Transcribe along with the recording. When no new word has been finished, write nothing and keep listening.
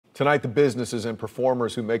Tonight, the businesses and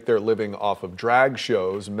performers who make their living off of drag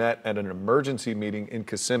shows met at an emergency meeting in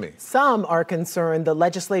Kissimmee. Some are concerned the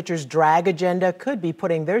legislature's drag agenda could be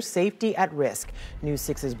putting their safety at risk. News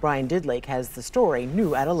 6's Brian Didlake has the story,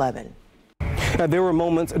 new at 11. Now, there were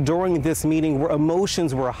moments during this meeting where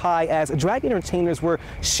emotions were high as drag entertainers were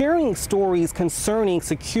sharing stories concerning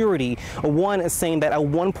security. One is saying that at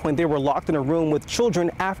one point they were locked in a room with children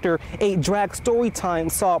after a drag story time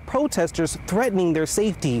saw protesters threatening their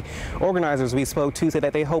safety. Organizers we spoke to say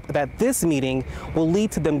that they hope that this meeting will lead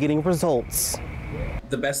to them getting results.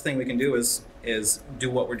 The best thing we can do is do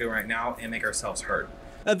what we're doing right now and make ourselves heard.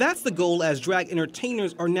 That's the goal as drag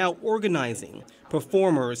entertainers are now organizing.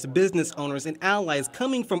 Performers, business owners, and allies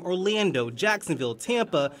coming from Orlando, Jacksonville,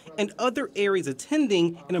 Tampa, and other areas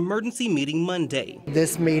attending an emergency meeting Monday.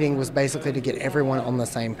 This meeting was basically to get everyone on the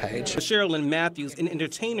same page. Sherilyn Matthews, an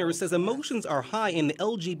entertainer, says emotions are high in the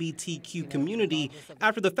LGBTQ community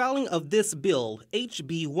after the filing of this bill,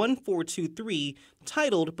 HB 1423,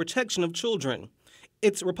 titled Protection of Children.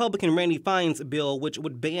 It's Republican Randy Fine's bill, which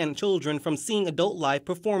would ban children from seeing adult live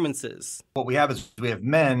performances. What we have is we have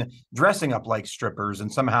men dressing up like strippers,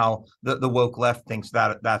 and somehow the woke left thinks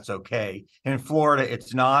that that's okay. In Florida,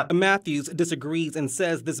 it's not. Matthews disagrees and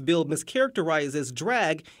says this bill mischaracterizes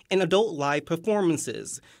drag and adult live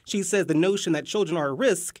performances. She says the notion that children are at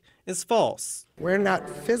risk is false. We're not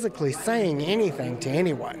physically saying anything to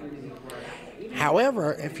anyone.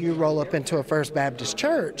 However, if you roll up into a First Baptist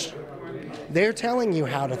church, they're telling you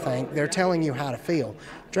how to think, they're telling you how to feel.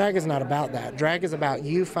 Drag is not about that. Drag is about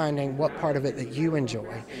you finding what part of it that you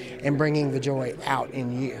enjoy and bringing the joy out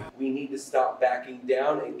in you. We need to stop backing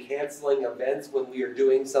down and canceling events when we are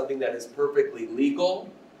doing something that is perfectly legal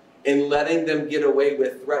and letting them get away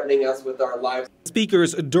with threatening us with our lives.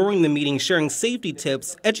 Speakers during the meeting sharing safety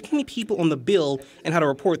tips, educating people on the bill and how to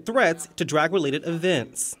report threats to drag-related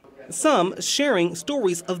events. Some sharing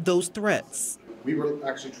stories of those threats. We were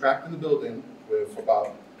actually trapped in the building with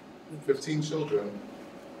about 15 children,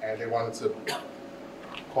 and they wanted to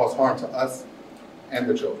cause harm to us and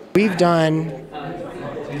the children. We've done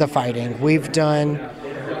the fighting. We've done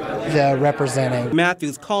the representing.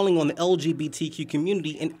 Matthews calling on the LGBTQ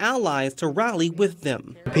community and allies to rally with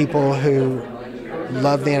them. People who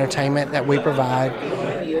love the entertainment that we provide,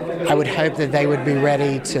 I would hope that they would be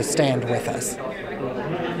ready to stand with us,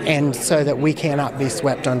 and so that we cannot be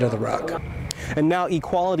swept under the rug. And now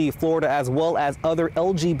Equality Florida, as well as other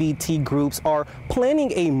LGBT groups, are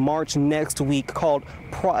planning a march next week called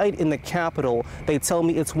Pride in the Capitol. They tell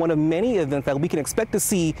me it's one of many events that we can expect to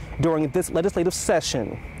see during this legislative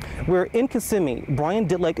session. We're in Kissimmee. Brian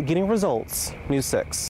Didlake getting results, News 6.